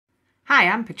Hi,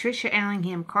 I'm Patricia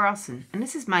Allingham Carlson, and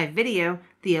this is my video,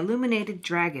 The Illuminated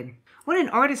Dragon. When an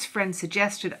artist friend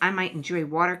suggested I might enjoy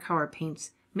watercolor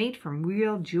paints made from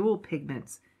real jewel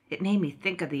pigments, it made me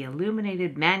think of the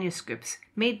illuminated manuscripts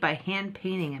made by hand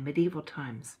painting in medieval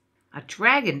times. A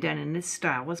dragon done in this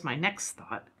style was my next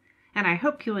thought, and I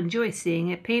hope you'll enjoy seeing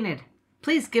it painted.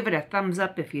 Please give it a thumbs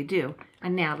up if you do,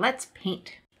 and now let's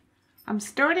paint. I'm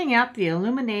starting out the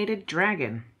illuminated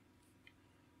dragon.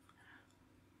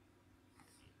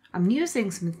 I'm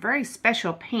using some very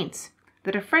special paints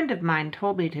that a friend of mine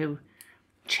told me to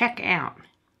check out.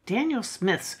 Danial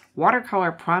Smith's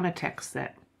watercolor Primetek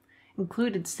set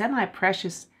included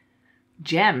semi-precious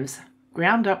gems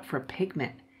ground up for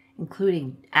pigment,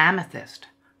 including amethyst.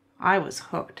 I was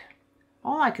hooked.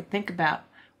 All I could think about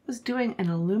was doing an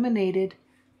illuminated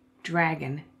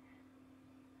dragon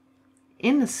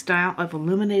in the style of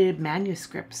illuminated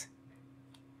manuscripts.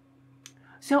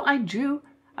 So I drew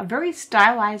a very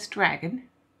stylized dragon,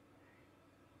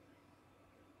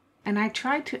 and I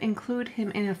tried to include him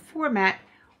in a format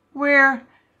where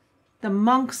the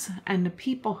monks and the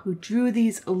people who drew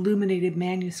these illuminated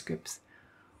manuscripts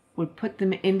would put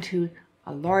them into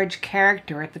a large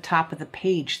character at the top of the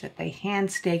page that they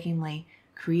painstakingly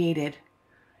created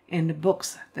in the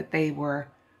books that they were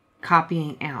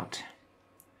copying out.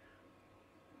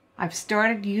 I've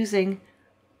started using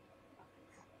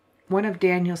one of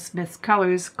Danial Smith's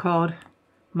colors called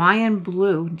Mayan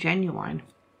Blue Genuine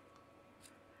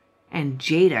and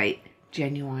Jadeite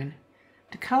Genuine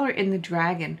to color in the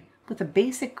dragon with a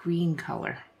basic green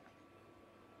color.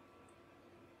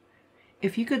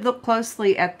 If you could look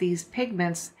closely at these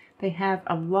pigments, they have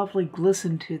a lovely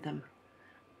glisten to them.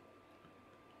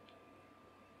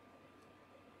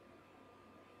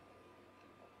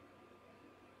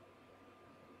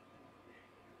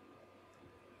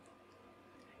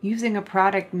 Using a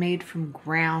product made from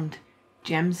ground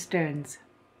gemstones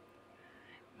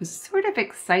was sort of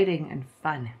exciting and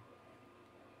fun.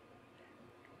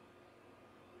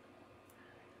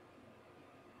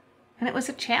 And it was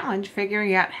a challenge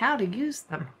figuring out how to use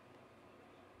them.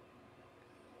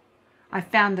 I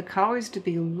found the colors to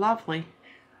be lovely,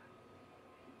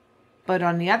 but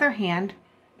on the other hand,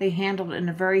 they handled in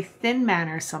a very thin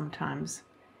manner sometimes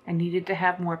and needed to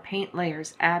have more paint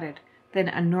layers added than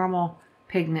a normal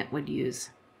pigment would use.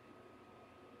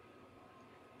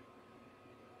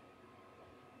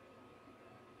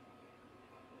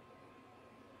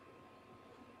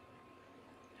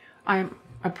 I'm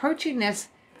approaching this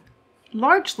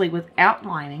largely with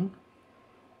outlining,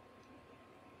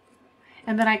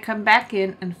 and then I come back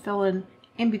in and fill in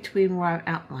between where I've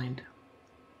outlined.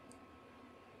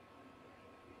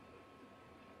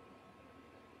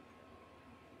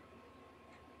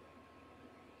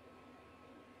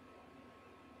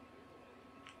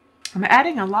 I'm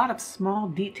adding a lot of small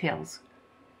details.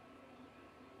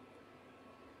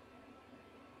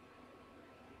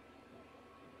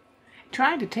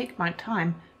 Trying to take my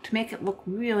time to make it look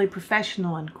really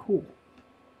professional and cool.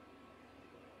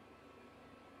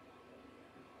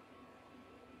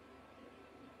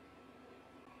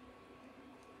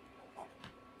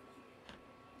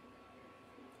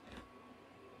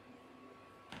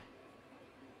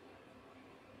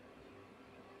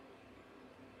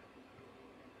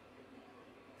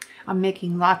 I'm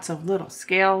making lots of little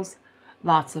scales,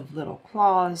 lots of little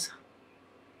claws,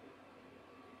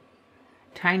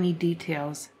 tiny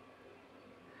details,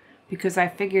 because I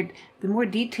figured the more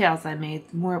details I made,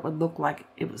 the more it would look like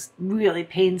it was really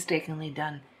painstakingly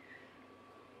done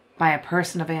by a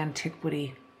person of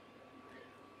antiquity.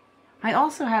 I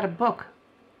also had a book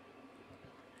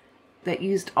that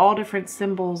used all different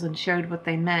symbols and showed what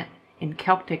they meant in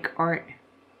Celtic art.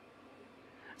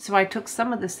 So I took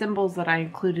some of the symbols that I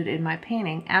included in my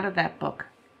painting out of that book.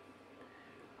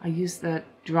 I used the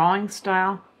drawing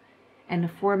style and the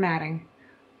formatting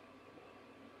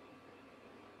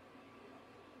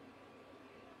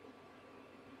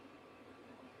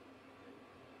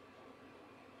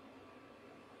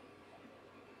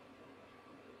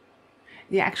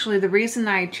Actually, the reason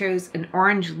I chose an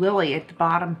orange lily at the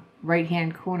bottom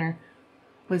right-hand corner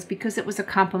was because it was a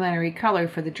complementary color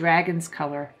for the dragon's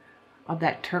color of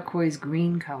that turquoise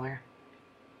green color.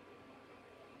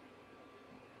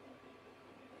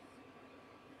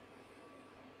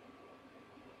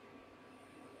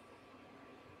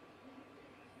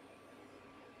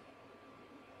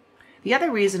 The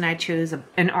other reason I chose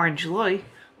an orange lily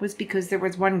was because there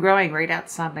was one growing right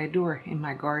outside my door in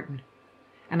my garden.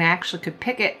 And I actually could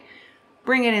pick it,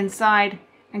 bring it inside,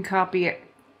 and copy it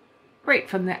right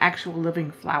from the actual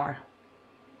living flower.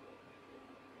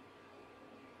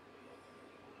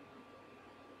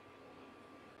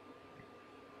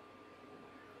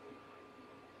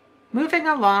 Moving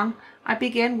along, I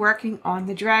began working on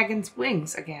the dragon's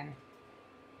wings again.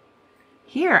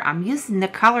 Here, I'm using the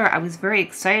color I was very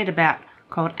excited about,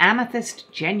 called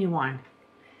Amethyst Genuine.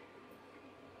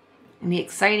 And the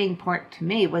exciting part to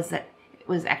me was that it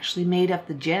was actually made of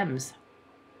the gems.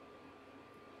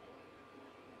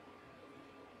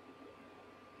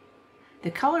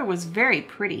 The color was very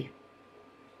pretty.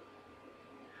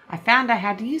 I found I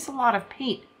had to use a lot of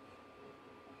paint,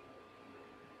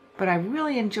 but I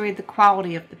really enjoyed the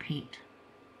quality of the paint.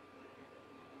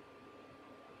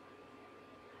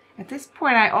 At this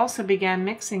point, I also began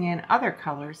mixing in other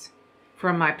colors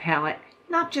from my palette,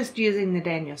 not just using the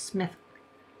Danial Smith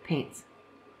paints.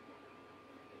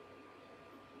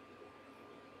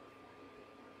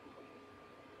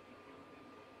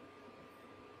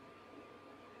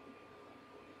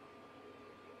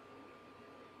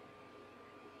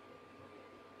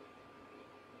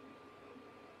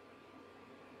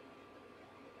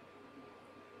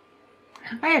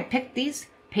 I had picked these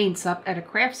paints up at a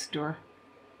craft store,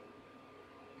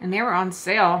 and they were on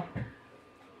sale,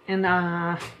 and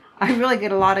I really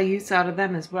get a lot of use out of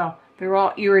them as well. They're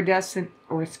all iridescent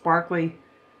or sparkly,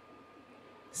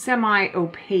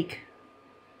 semi-opaque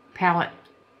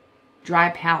dry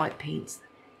palette paints,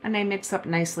 and they mix up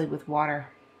nicely with water.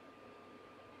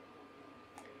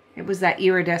 It was that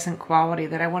iridescent quality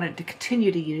that I wanted to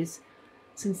continue to use,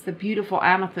 since the beautiful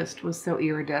amethyst was so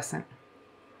iridescent,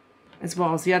 as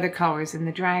well as the other colors in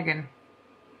the dragon.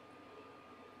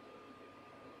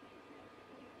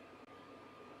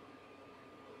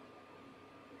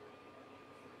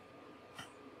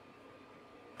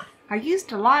 I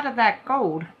used a lot of that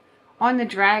gold on the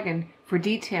dragon for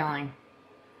detailing,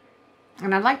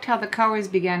 and I liked how the colors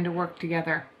began to work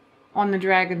together on the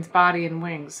dragon's body and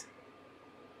wings.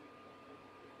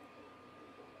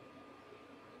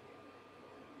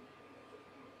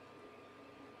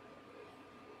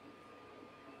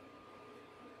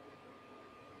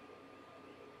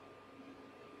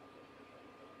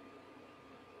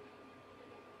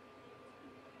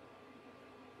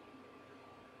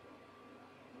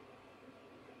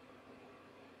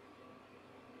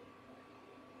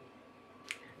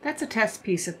 That's a test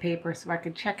piece of paper, so I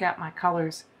could check out my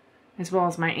colors as well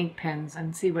as my ink pens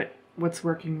and see what's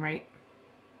working right.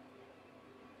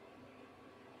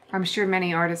 I'm sure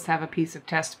many artists have a piece of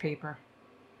test paper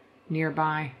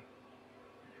nearby.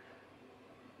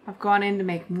 I've gone in to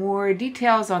make more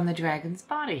details on the dragon's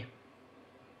body.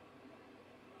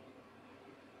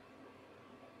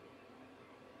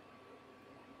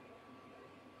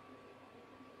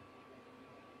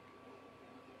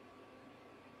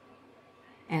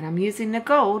 And I'm using the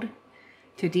gold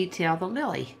to detail the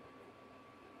lily.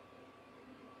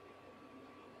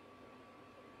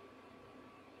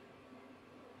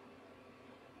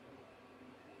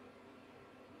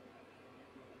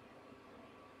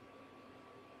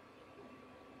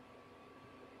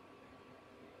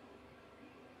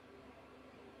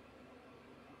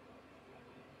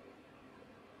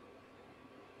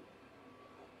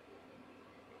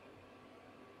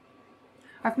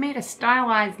 I've made a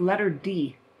stylized letter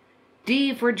D.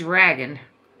 D for dragon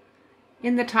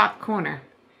in the top corner,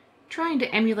 trying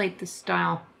to emulate the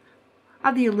style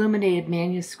of the Illuminated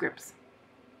manuscripts.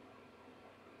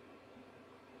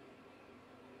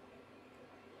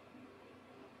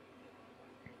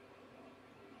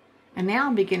 And now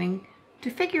I'm beginning to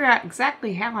figure out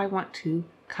exactly how I want to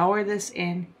color this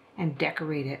in and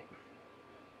decorate it.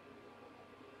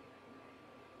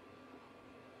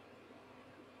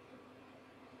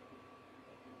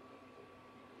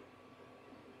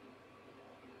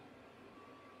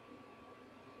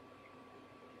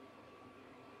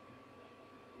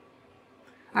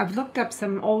 I've looked up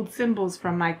some old symbols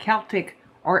from my Celtic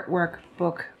artwork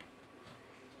book,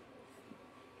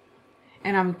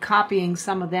 and I'm copying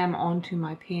some of them onto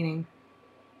my painting.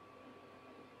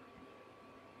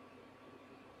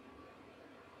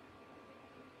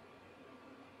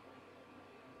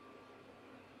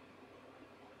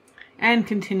 And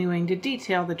continuing to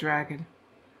detail the dragon.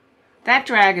 That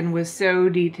dragon was so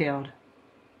detailed.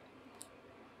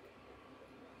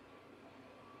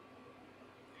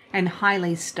 And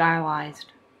highly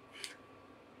stylized.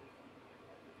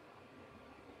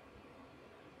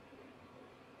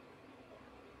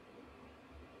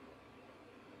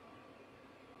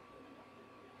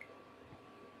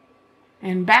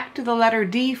 And back to the letter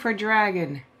D for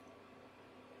dragon.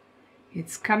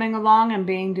 It's coming along and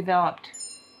being developed.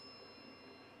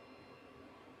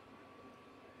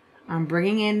 I'm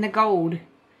bringing in the gold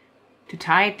to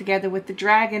tie it together with the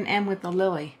dragon and with the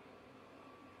lily.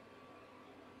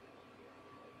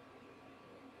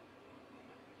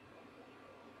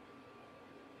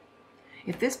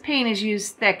 If this paint is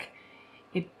used thick,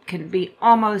 it can be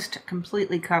almost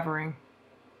completely covering.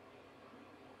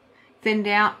 Thinned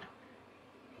out,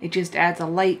 it just adds a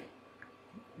light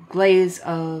glaze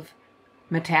of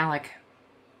metallic.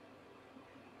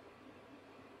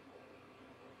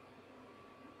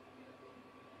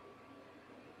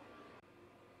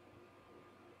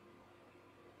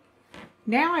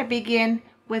 Now I begin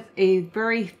with a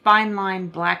very fine line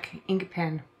black ink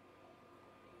pen.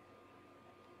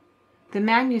 The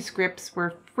manuscripts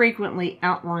were frequently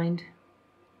outlined,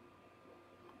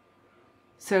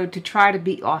 so to try to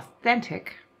be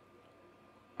authentic,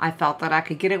 I felt that I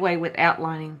could get away with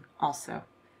outlining also.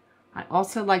 I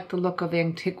also liked the look of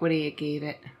antiquity it gave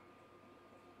it.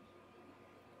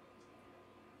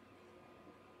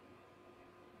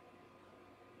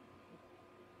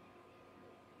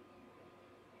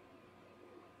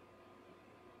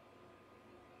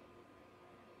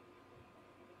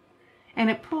 And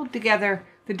it pulled together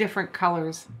the different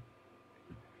colors.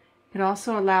 It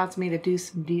also allows me to do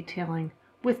some detailing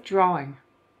with drawing.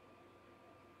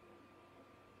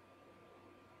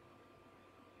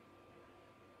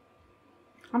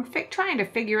 I'm trying to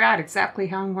figure out exactly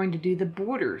how I'm going to do the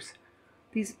borders.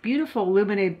 These beautiful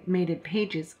illuminated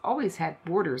pages always had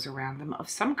borders around them of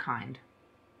some kind.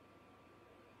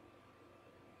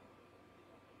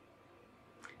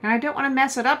 And I don't want to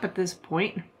mess it up at this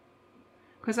point,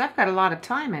 because I've got a lot of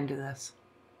time into this.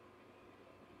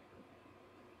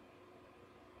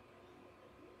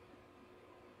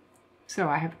 So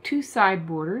I have two side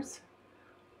borders.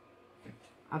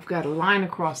 I've got a line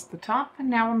across the top, and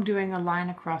now I'm doing a line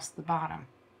across the bottom.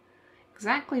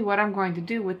 Exactly what I'm going to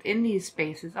do within these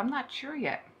spaces, I'm not sure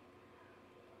yet.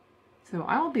 So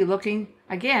I will be looking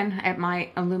again at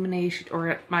my illumination or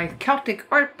at my Celtic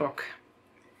art book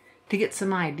to get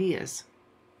some ideas.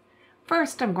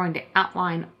 First, I'm going to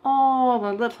outline all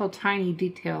the little tiny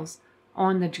details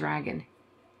on the dragon.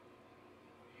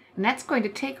 And that's going to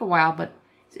take a while, but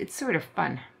it's sort of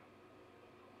fun.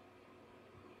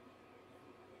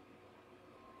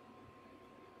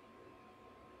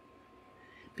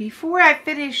 Before I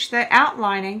finish the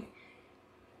outlining,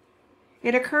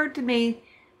 it occurred to me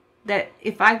that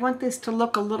if I want this to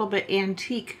look a little bit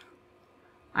antique,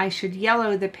 I should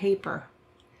yellow the paper.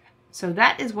 So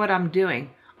that is what I'm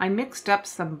doing. I mixed up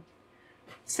some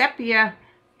sepia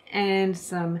and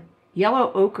some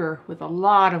yellow ochre with a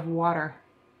lot of water.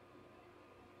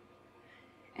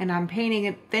 And I'm painting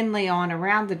it thinly on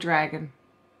around the dragon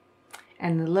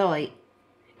and the lily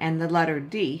and the letter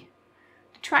D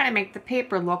to try to make the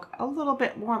paper look a little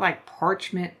bit more like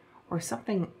parchment or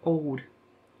something old.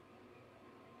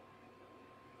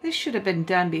 This should have been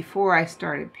done before I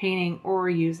started painting or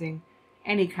using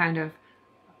any kind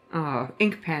of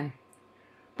ink pen,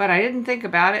 but I didn't think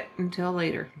about it until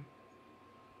later.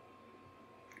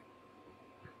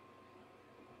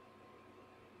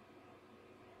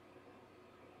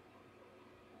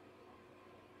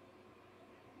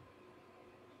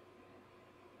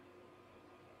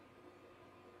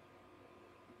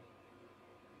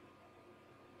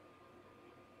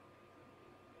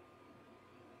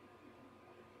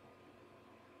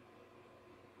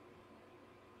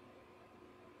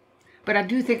 But I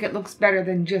do think it looks better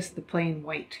than just the plain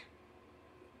white.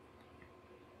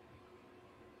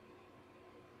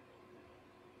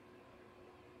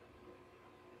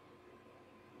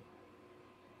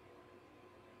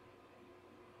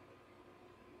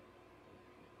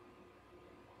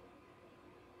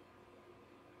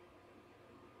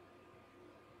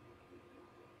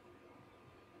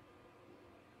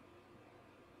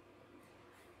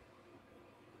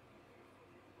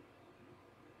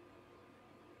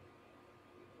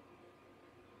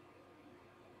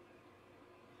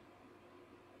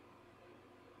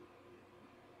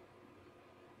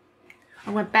 I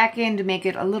went back in to make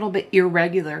it a little bit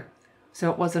irregular,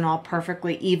 so it wasn't all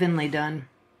perfectly evenly done.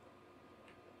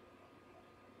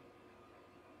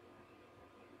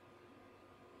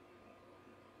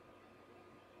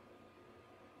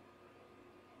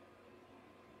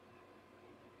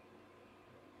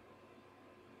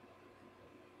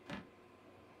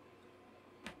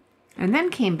 And then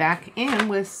came back in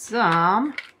with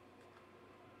some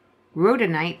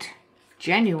rhodonite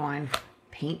genuine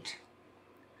paint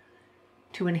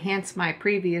to enhance my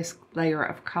previous layer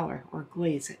of color or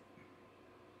glaze it.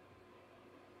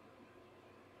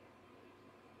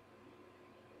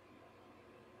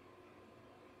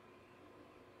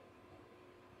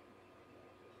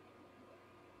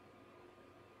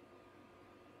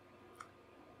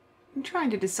 I'm trying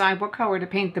to decide what color to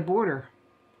paint the border.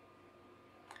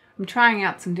 I'm trying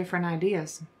out some different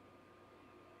ideas.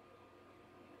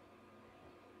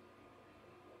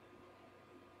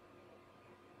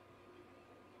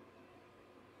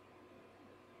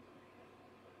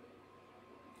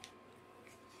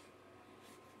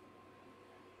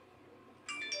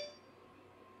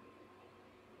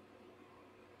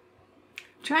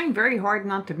 trying very hard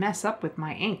not to mess up with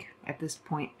my ink at this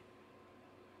point.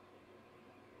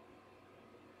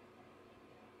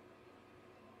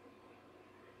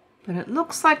 But it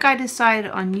looks like I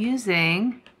decided on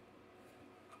using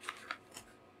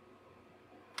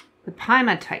the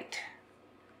Primetek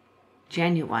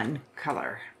genuine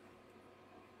color.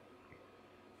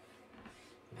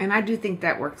 And I do think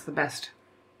that works the best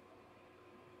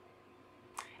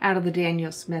out of the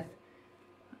Danial Smith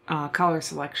color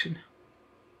selection.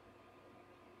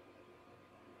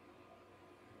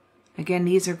 Again,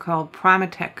 these are called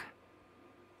Primetek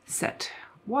set.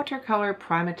 Watercolor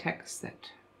Primetek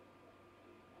set.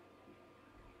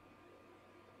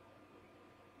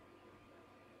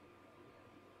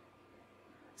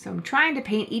 So I'm trying to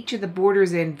paint each of the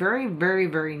borders in very, very,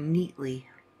 very neatly.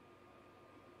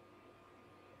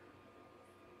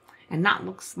 And not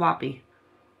look sloppy.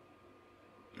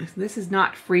 This is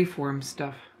not freeform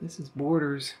stuff. This is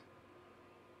borders.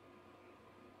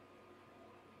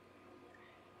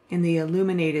 In the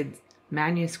illuminated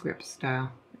manuscript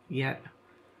style yet.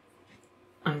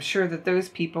 I'm sure that those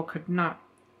people could not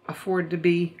afford to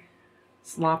be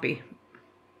sloppy.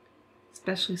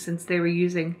 Especially since they were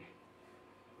using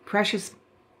precious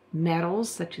metals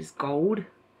such as gold,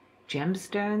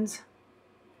 gemstones,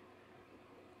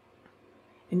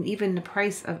 and even the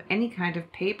price of any kind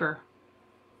of paper,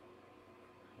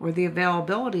 or the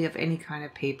availability of any kind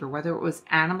of paper, whether it was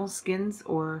animal skins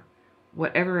or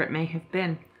whatever it may have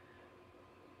been,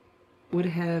 would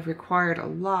have required a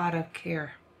lot of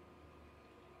care.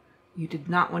 You did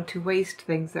not want to waste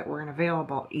things that weren't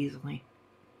available easily.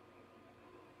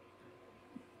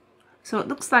 So it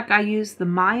looks like I used the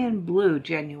Mayan Blue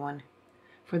Genuine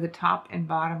for the top and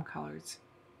bottom colors.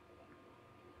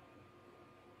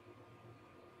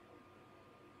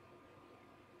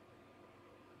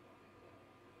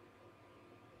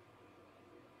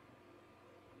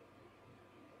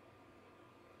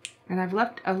 And I've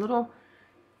left a little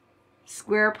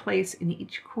square place in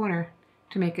each corner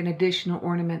to make an additional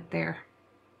ornament there.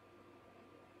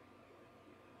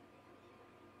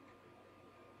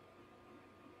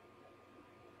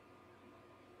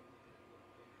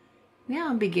 Now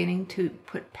I'm beginning to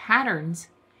put patterns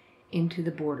into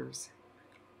the borders.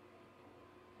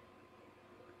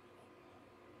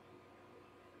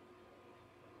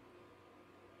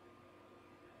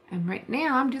 And right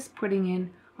now I'm just putting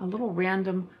in a little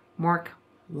random mark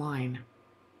line.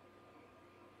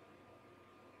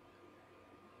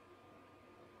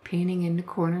 Painting in the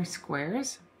corner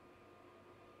squares.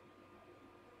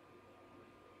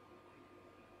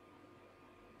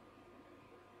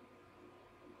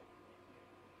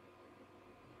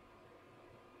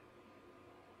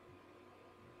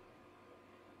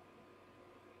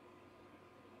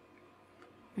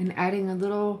 And adding a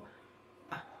little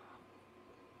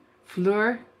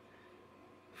fleur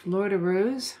de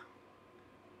rose.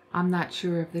 I'm not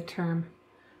sure of the term,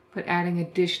 but adding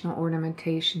additional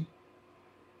ornamentation,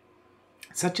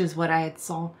 such as what I had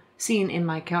seen in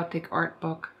my Celtic art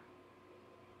book,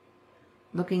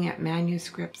 looking at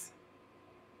manuscripts.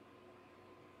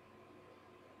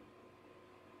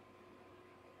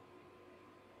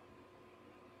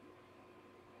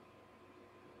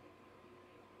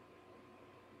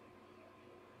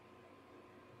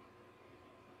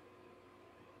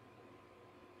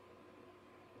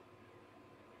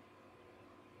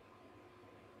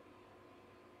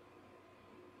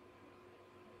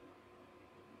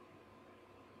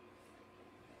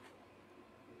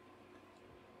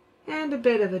 And a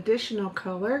bit of additional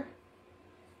color.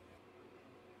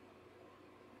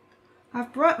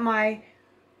 I've brought my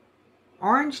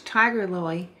orange tiger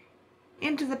lily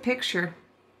into the picture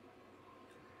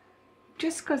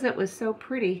just because it was so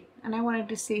pretty, and I wanted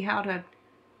to see how to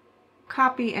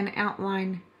copy and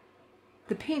outline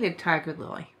the painted tiger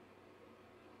lily.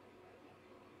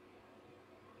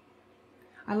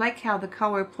 I like how the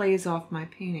color plays off my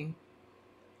painting,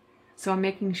 so I'm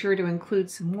making sure to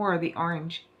include some more of the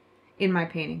orange in my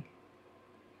painting.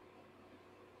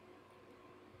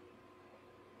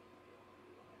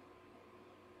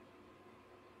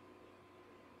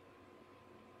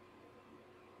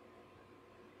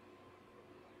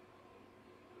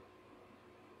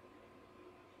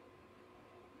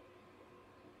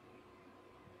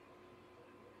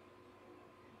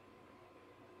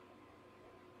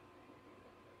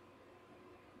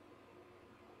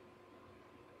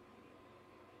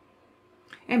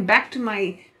 And back to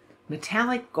my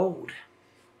metallic gold.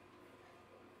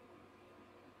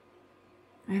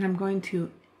 And I'm going to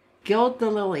gild the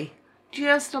lily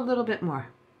just a little bit more.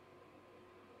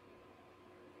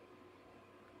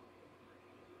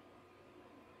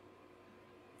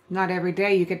 Not every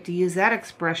day you get to use that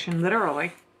expression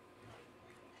literally.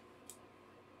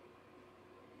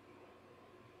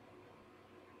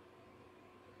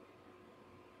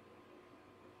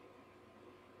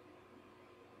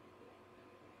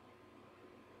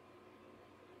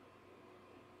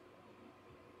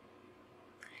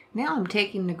 Now I'm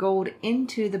taking the gold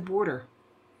into the border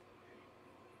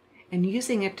and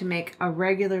using it to make a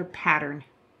regular pattern.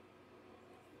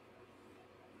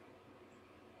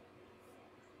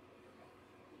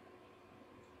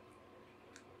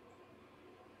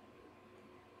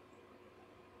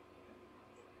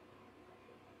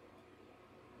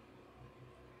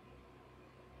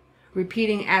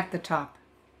 Repeating at the top.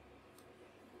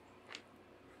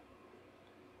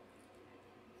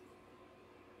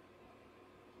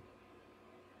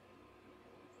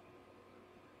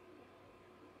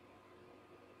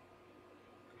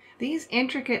 These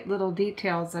intricate little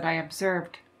details that I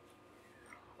observed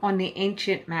on the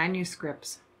ancient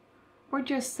manuscripts were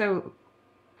just so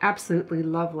absolutely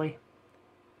lovely.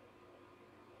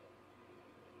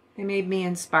 They made me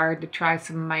inspired to try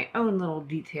some of my own little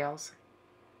details.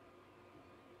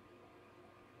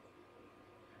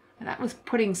 And that was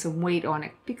putting some weight on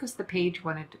it because the page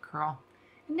wanted to curl.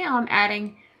 And now I'm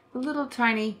adding the little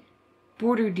tiny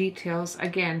border details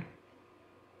again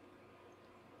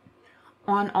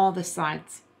on all the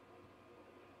sides.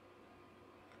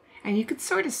 And you could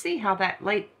sort of see how that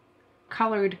light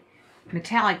colored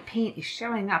metallic paint is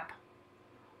showing up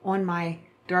on my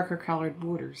darker colored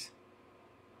borders.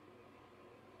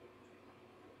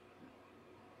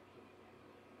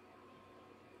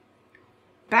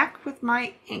 Back with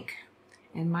my ink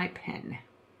and my pen.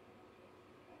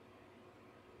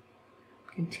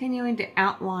 Continuing to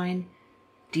outline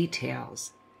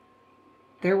details.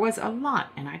 There was a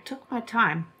lot, and I took my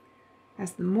time.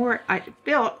 As the more I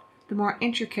built, the more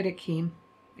intricate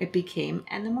it became,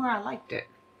 and the more I liked it.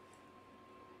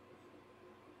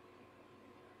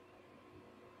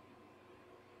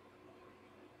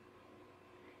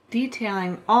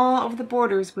 Detailing all of the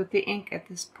borders with the ink at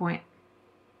this point.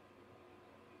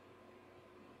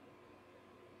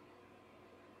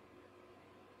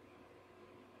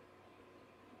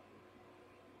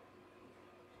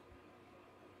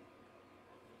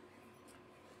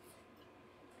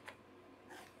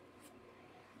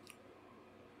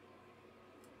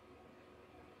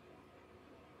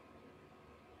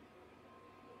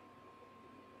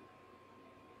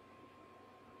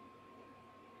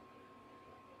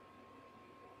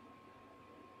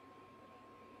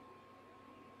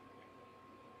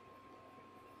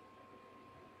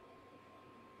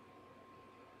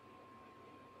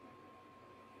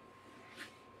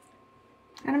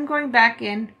 And I'm going back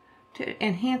in to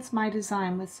enhance my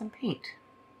design with some paint.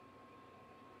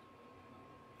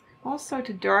 Also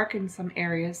to darken some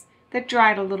areas that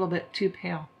dried a little bit too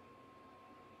pale.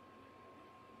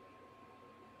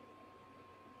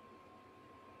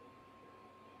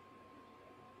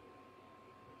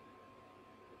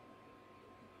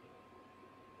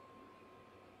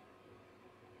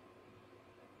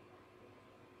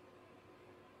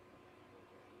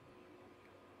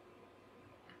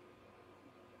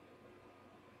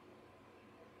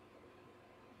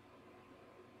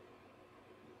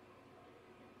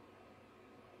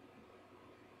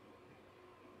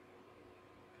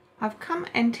 I've come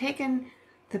and taken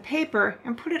the paper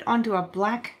and put it onto a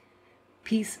black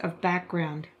piece of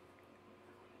background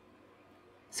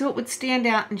so it would stand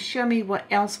out and show me what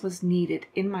else was needed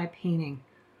in my painting.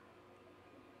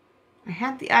 I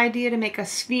had the idea to make a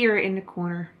sphere in the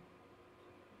corner,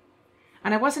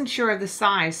 and I wasn't sure of the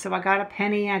size, so I got a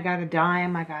penny, I got a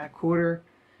dime, I got a quarter,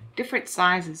 different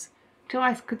sizes, till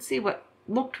I could see what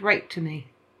looked right to me.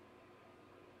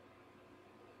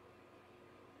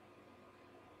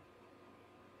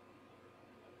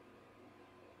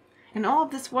 And all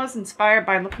of this was inspired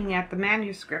by looking at the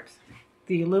manuscripts,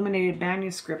 the illuminated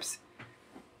manuscripts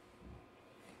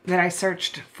that I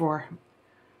searched for.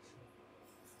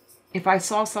 If I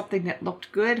saw something that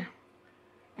looked good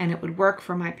and it would work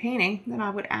for my painting, then I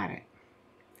would add it.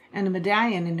 And the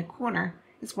medallion in the corner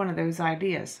is one of those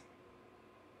ideas.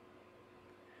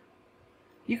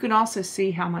 You can also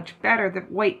see how much better the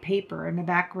white paper in the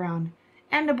background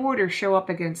and the border show up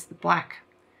against the black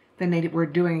than they were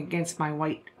doing against my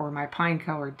white or my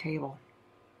pine-colored table.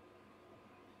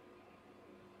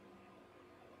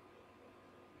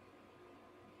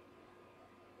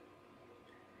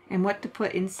 And what to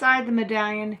put inside the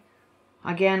medallion,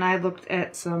 again, I looked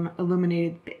at some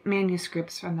illuminated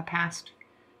manuscripts from the past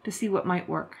to see what might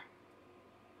work.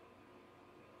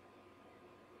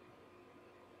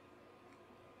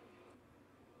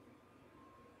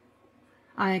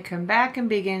 I come back and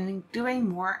begin doing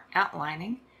more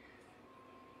outlining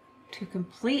to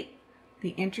complete the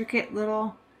intricate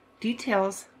little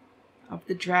details of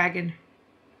the dragon.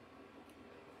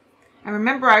 And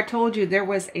remember, I told you there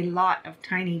was a lot of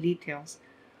tiny details,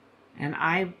 and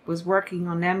I was working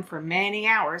on them for many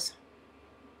hours.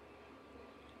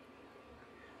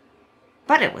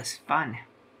 But it was fun.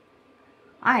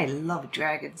 I love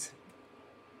dragons.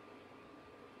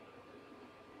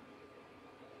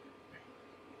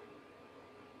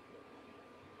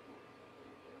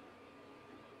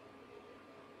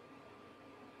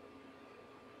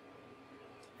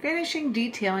 Finishing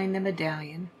detailing the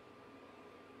medallion.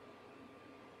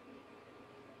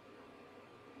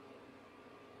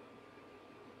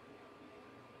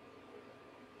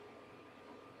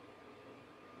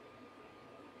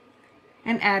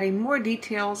 And adding more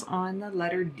details on the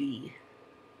letter D.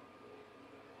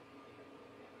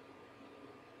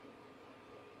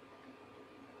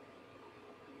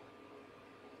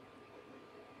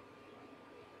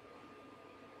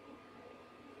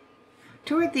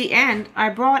 Toward the end, I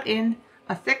brought in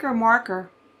a thicker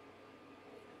marker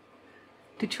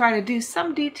to try to do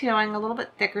some detailing a little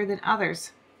bit thicker than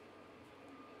others.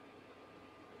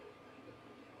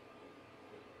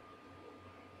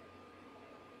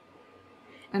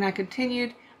 And I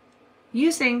continued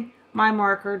using my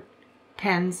marker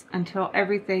pens until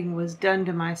everything was done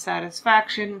to my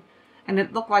satisfaction and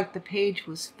it looked like the page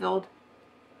was filled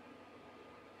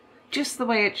just the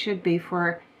way it should be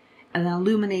for an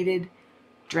illuminated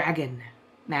dragon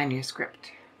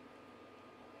manuscript.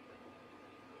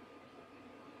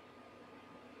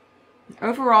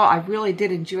 Overall, I really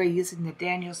did enjoy using the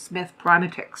Danial Smith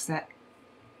Primetek set,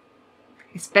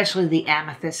 especially the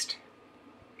amethyst.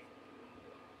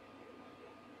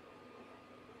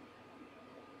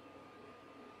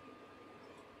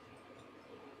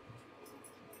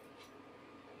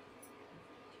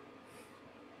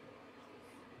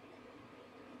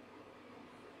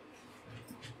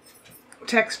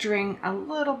 Texturing a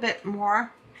little bit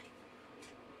more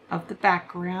of the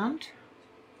background,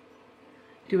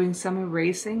 doing some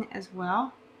erasing as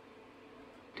well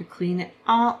to clean it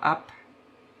all up,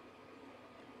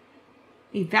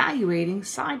 evaluating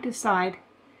side to side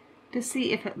to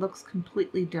see if it looks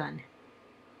completely done.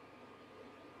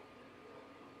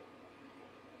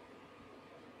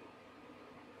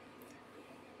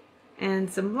 And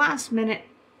some last minute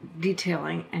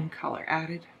detailing and color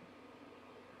added.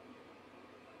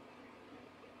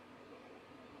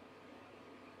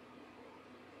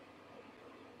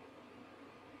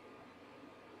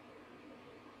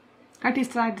 I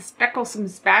decided to speckle some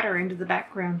spatter into the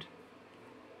background,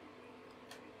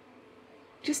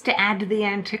 just to add to the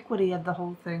antiquity of the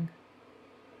whole thing.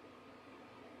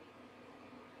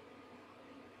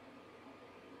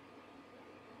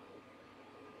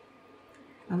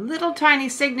 A little tiny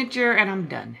signature and I'm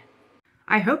done.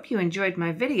 I hope you enjoyed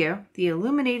my video, The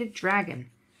Illuminated Dragon.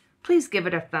 Please give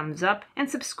it a thumbs up and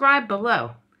subscribe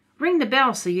below. Ring the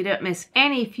bell so you don't miss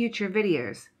any future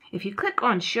videos. If you click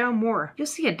on Show More, you'll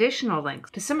see additional links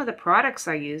to some of the products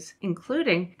I use,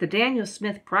 including the Danial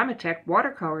Smith Primetek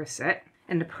watercolor set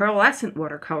and the pearlescent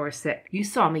watercolor set you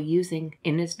saw me using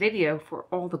in this video for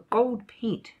all the gold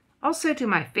paint. Also to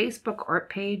my Facebook art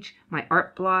page, my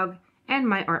art blog, and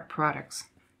my art products.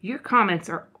 Your comments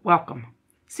are welcome.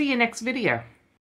 See you next video.